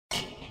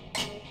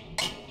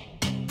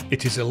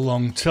It is a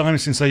long time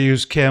since I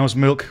used cow's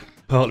milk,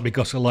 partly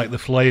because I like the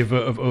flavour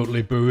of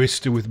Oatly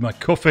barista with my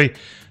coffee,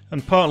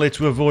 and partly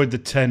to avoid the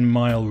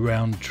 10-mile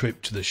round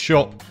trip to the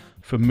shop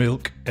for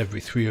milk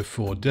every 3 or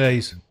 4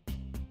 days.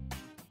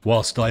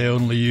 Whilst I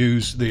only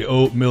use the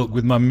oat milk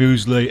with my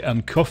muesli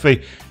and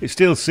coffee, it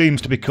still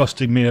seems to be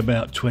costing me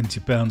about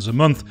 £20 a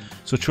month,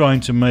 so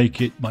trying to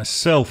make it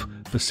myself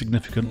for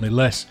significantly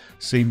less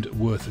seemed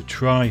worth a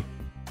try.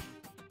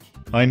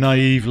 I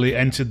naively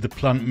entered the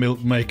plant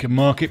milk maker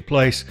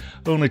marketplace,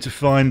 only to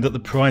find that the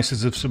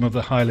prices of some of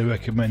the highly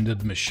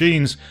recommended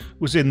machines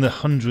was in the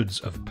hundreds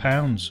of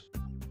pounds.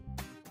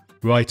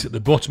 Right at the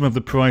bottom of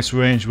the price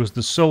range was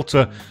the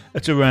Salter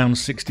at around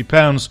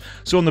 £60,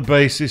 so on the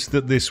basis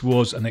that this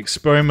was an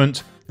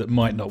experiment that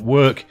might not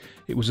work,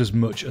 it was as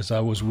much as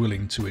I was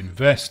willing to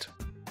invest.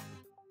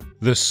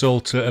 The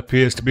Salter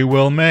appears to be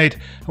well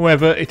made,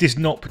 however it is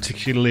not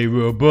particularly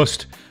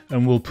robust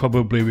and will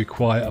probably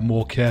require a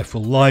more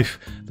careful life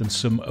than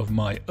some of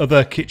my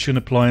other kitchen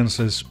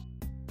appliances.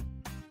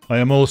 I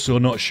am also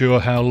not sure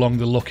how long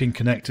the locking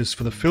connectors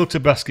for the filter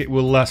basket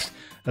will last,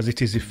 as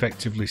it is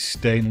effectively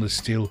stainless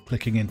steel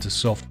clicking into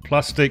soft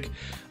plastic,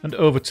 and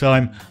over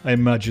time I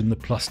imagine the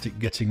plastic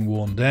getting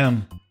worn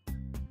down.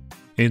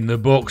 In the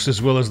box,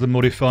 as well as the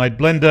modified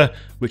blender,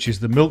 which is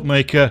the milk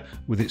maker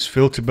with its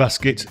filter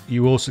basket,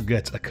 you also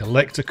get a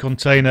collector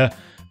container,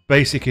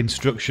 basic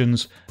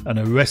instructions and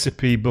a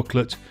recipe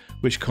booklet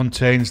which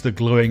contains the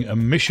glowing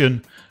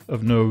omission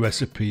of no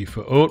recipe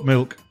for oat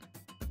milk.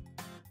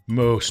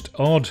 Most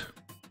odd.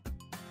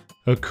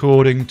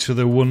 According to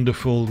the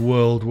wonderful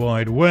World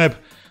Wide Web,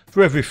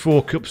 for every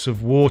 4 cups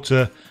of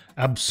water,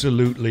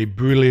 absolutely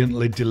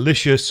brilliantly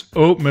delicious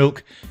oat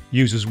milk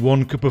uses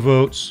 1 cup of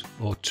oats,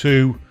 or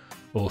 2,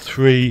 or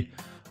 3,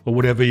 or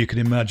whatever you can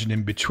imagine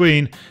in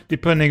between,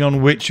 depending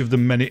on which of the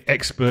many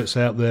experts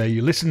out there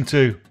you listen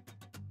to.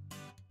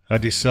 I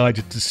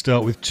decided to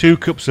start with 2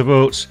 cups of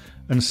oats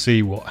and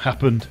see what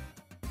happened.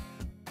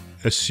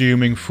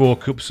 Assuming 4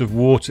 cups of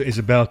water is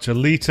about a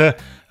litre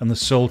and the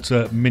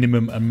Salter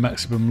minimum and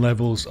maximum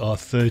levels are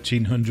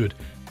 1300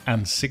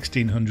 and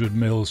 1600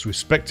 mils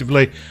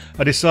respectively,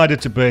 I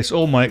decided to base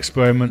all my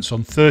experiments on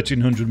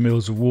 1300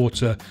 mils of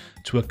water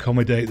to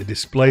accommodate the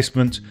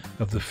displacement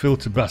of the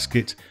filter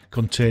basket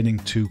containing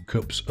 2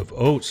 cups of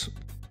oats.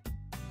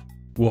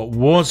 What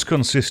was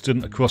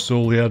consistent across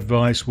all the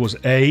advice was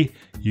A.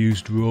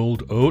 Use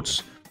rolled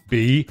oats,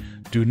 B.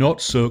 Do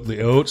not soak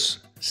the oats,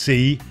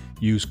 C.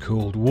 Use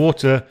cold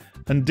water,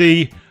 and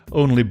D.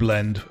 Only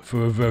blend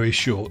for a very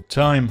short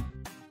time.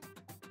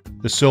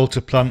 The Salter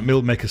plant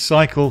milk maker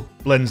cycle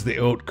blends the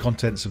oat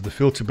contents of the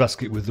filter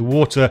basket with the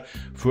water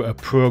for a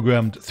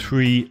programmed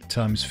 3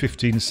 ×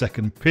 15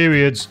 second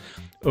periods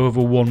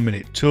over 1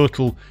 minute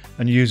total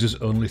and uses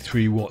only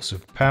 3 watts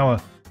of power.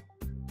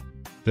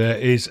 There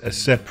is a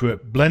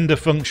separate blender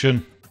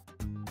function.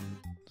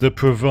 The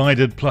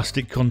provided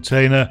plastic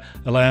container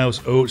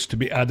allows oats to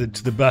be added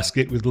to the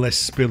basket with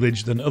less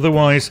spillage than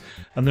otherwise,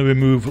 and the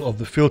removal of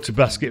the filter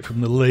basket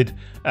from the lid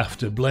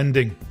after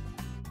blending.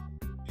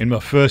 In my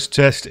first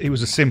test, it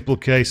was a simple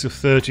case of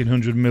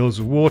 1300 mils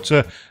of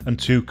water and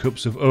 2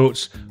 cups of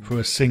oats for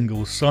a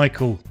single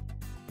cycle.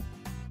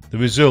 The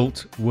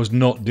result was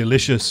not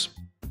delicious.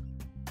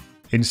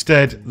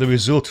 Instead, the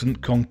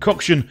resultant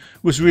concoction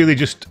was really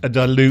just a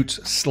dilute,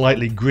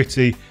 slightly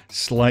gritty,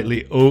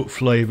 slightly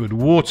oat-flavoured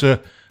water,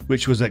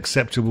 which was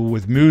acceptable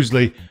with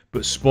muesli,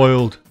 but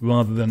spoiled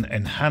rather than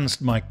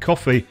enhanced my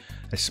coffee,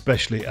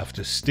 especially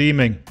after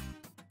steaming.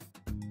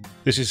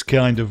 This is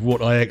kind of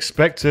what I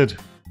expected.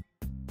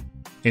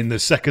 In the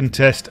second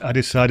test, I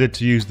decided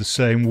to use the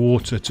same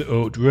water to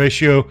oat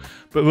ratio,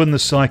 but run the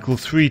cycle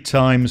 3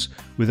 times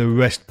with a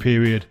rest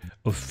period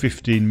of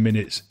 15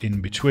 minutes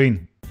in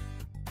between.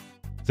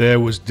 There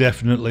was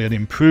definitely an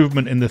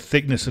improvement in the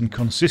thickness and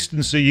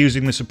consistency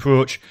using this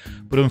approach,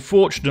 but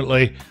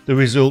unfortunately the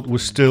result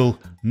was still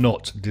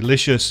not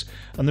delicious,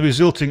 and the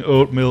resulting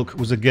oat milk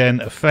was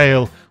again a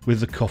fail with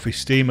the coffee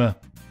steamer.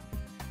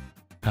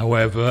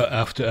 However,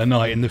 after a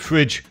night in the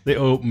fridge, the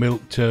oat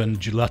milk turned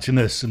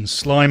gelatinous and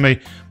slimy,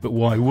 but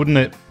why wouldn't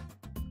it?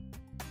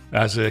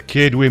 As a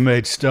kid we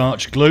made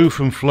starch glue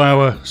from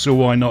flour, so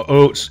why not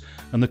oats,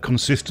 and the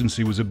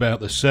consistency was about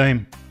the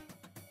same.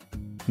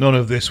 None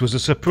of this was a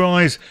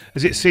surprise,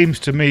 as it seems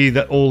to me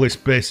that all this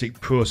basic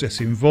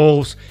process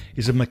involves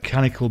is a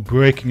mechanical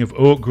breaking of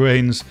oat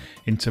grains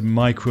into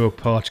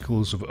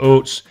microparticles of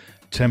oats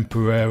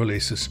temporarily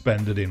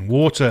suspended in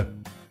water.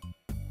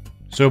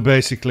 So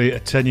basically a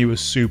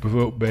tenuous soup of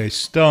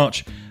oat-based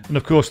starch, and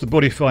of course the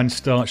body finds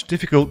starch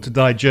difficult to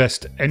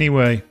digest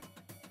anyway.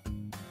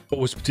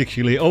 What was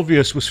particularly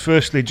obvious was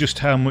firstly just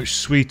how much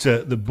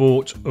sweeter the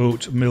bought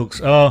oat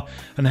milks are,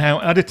 and how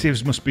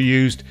additives must be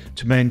used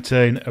to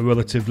maintain a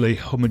relatively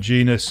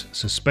homogeneous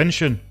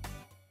suspension.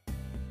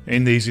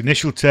 In these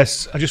initial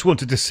tests, I just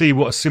wanted to see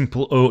what a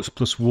simple oats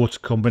plus water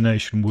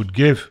combination would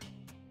give.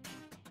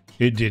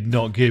 It did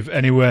not give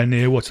anywhere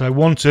near what I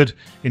wanted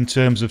in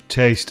terms of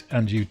taste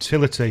and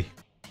utility.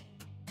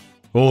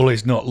 All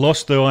is not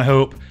lost though, I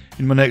hope.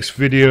 In my next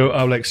video,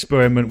 I'll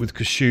experiment with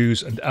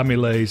cashews and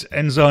amylase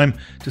enzyme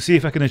to see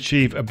if I can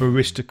achieve a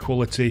barista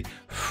quality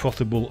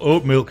frothable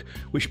oat milk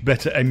which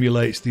better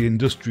emulates the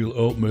industrial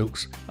oat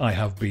milks I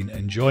have been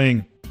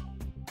enjoying.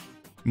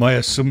 My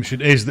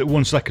assumption is that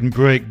once I can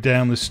break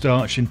down the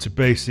starch into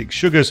basic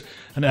sugars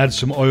and add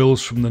some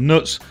oils from the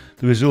nuts,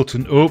 the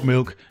resultant oat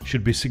milk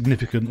should be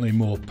significantly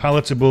more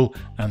palatable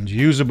and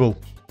usable.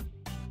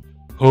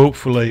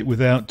 Hopefully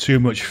without too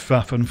much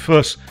faff and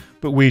fuss,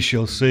 but we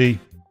shall see.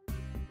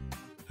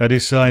 I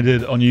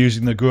decided on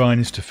using the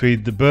grinds to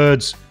feed the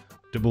birds.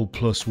 Double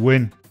plus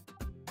win.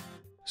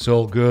 It's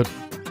all good.